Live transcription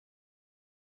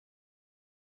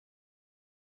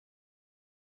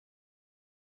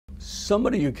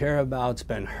somebody you care about's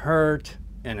been hurt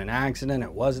in an accident,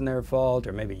 it wasn't their fault,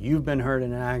 or maybe you've been hurt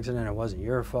in an accident, it wasn't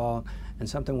your fault, and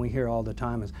something we hear all the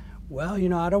time is, well, you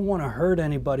know, I don't want to hurt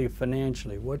anybody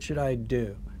financially. What should I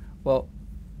do? Well,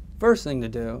 first thing to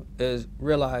do is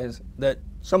realize that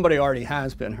somebody already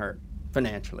has been hurt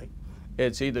financially.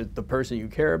 It's either the person you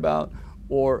care about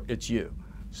or it's you.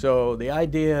 So the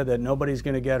idea that nobody's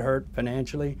going to get hurt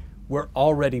financially, we're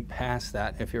already past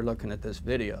that if you're looking at this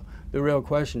video. The real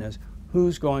question is,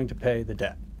 who's going to pay the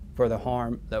debt for the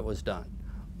harm that was done?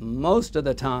 Most of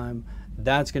the time,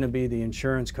 that's going to be the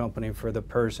insurance company for the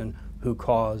person who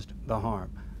caused the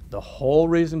harm. The whole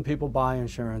reason people buy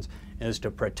insurance is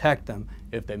to protect them.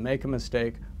 If they make a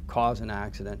mistake, cause an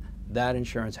accident, that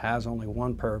insurance has only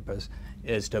one purpose,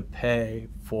 is to pay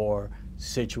for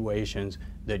situations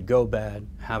that go bad,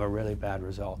 have a really bad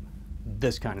result.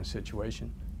 This kind of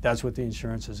situation. That's what the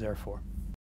insurance is there for.